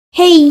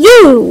Hey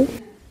you!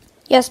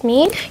 Yes,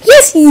 me?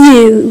 Yes,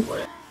 you!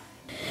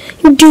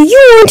 Do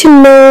you want to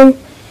know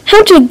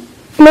how to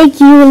make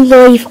your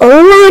life a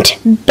lot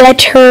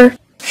better?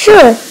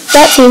 Sure,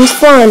 that seems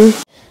fun.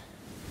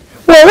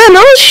 Well then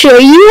I'll show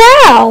you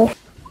how!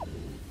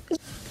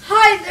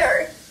 Hi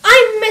there!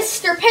 I'm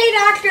Mr. Paid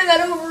Actor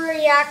that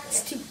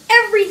overreacts to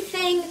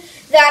everything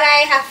that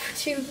I have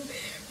to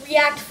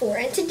react for.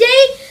 And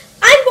today,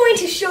 I'm going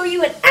to show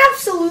you an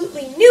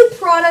absolutely new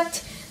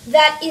product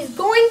that is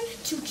going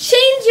to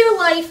change your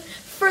life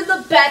for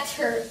the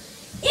better.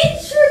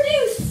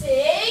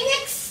 Introducing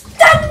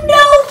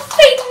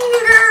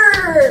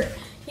ExtendoFinger!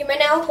 You may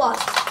now applaud.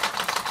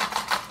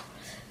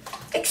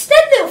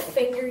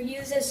 ExtendoFinger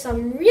uses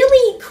some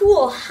really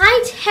cool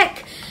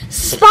high-tech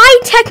spy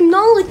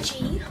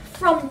technology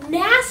from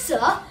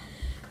NASA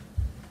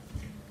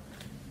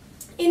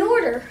in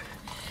order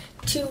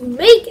to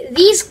make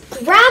these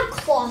grab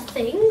claw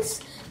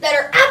things that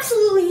are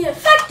absolutely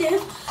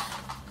ineffective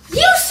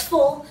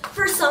useful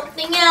for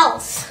something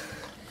else.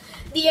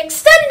 The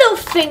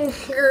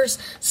ExtendoFinger's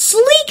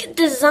sleek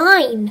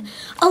design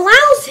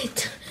allows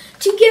it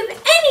to give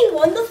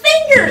anyone the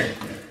finger.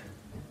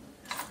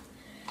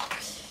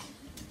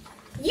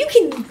 You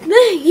can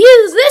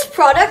use this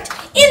product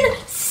in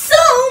so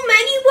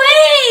many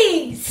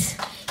ways.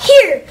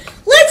 Here,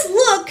 let's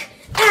look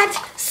at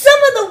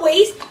some of the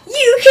ways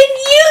you can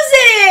use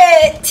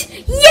it.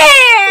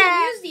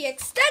 Yeah! Use the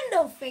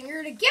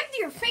ExtendoFinger to give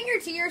your finger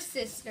to your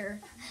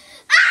sister.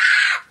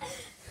 Ah!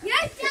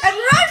 Yes, and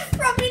run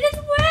from it as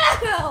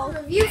well.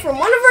 Review from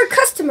one of our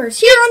customers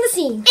here on the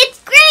scene. It's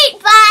great,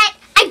 but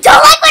I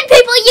don't like when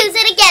people use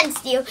it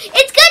against you.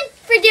 It's good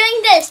for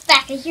doing this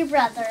back at your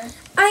brother.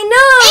 I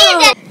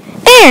know.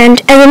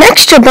 And as an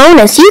extra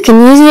bonus, you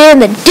can use it in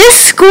the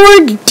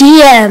Discord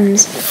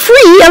DMs,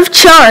 free of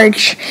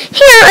charge.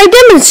 Here I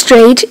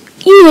demonstrate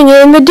using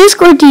it in the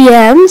Discord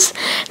DMs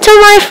to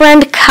my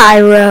friend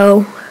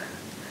Cairo.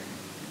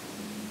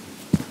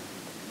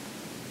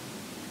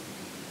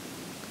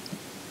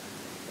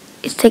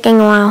 It's taking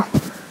a while.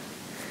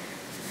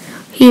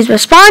 He's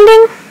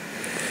responding.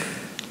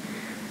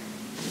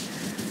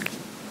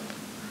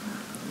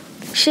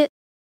 Shit.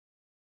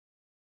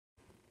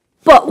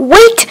 But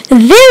wait,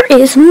 there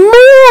is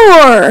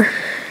more!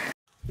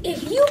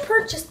 If you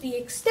purchase the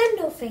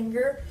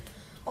ExtendoFinger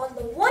on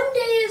the one day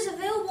it is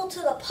available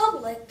to the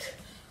public,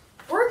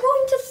 we're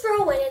going to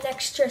throw in an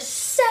extra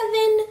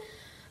 7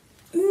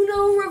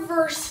 Uno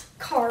reverse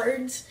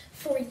cards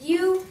for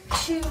you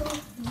to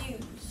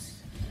use.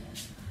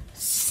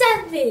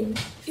 7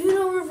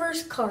 Uno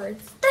reverse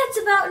cards. That's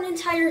about an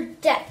entire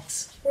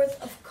deck's worth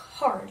of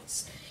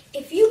cards.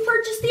 If you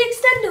purchase the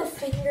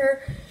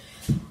ExtendoFinger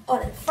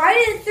on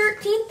Friday the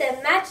 13th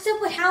that matches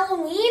up with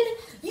Halloween,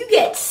 you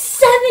get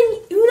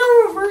 7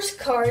 Uno reverse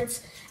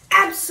cards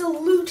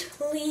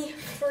absolutely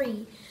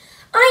free.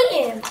 I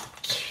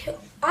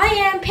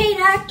am Paid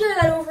Actor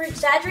that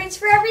over-exaggerates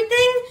for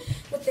everything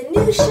with the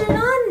new shirt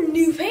on,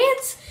 new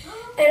pants,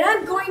 and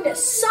I'm going to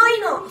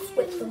sign off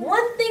with the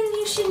one thing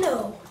you should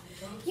know.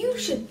 You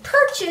should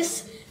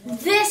purchase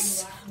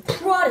this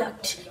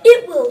product.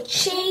 It will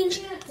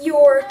change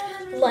your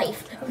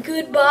life.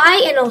 Goodbye,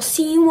 and I'll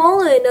see you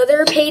all in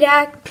another Paid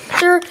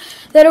Actor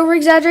that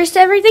over-exaggerates to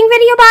everything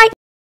video. Bye!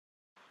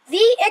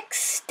 The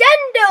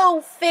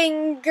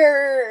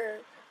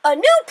ExtendoFinger, a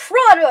new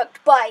product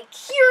by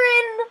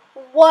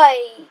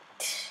Kiran99999.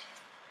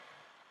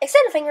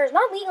 ExtendoFinger is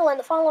not legal in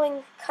the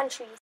following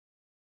countries.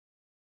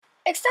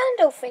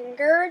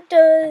 ExtendoFinger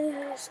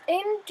does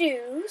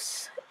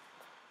induce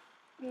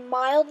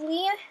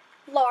mildly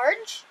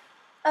large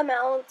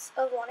amounts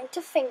of wanting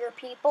to finger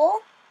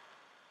people,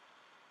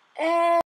 and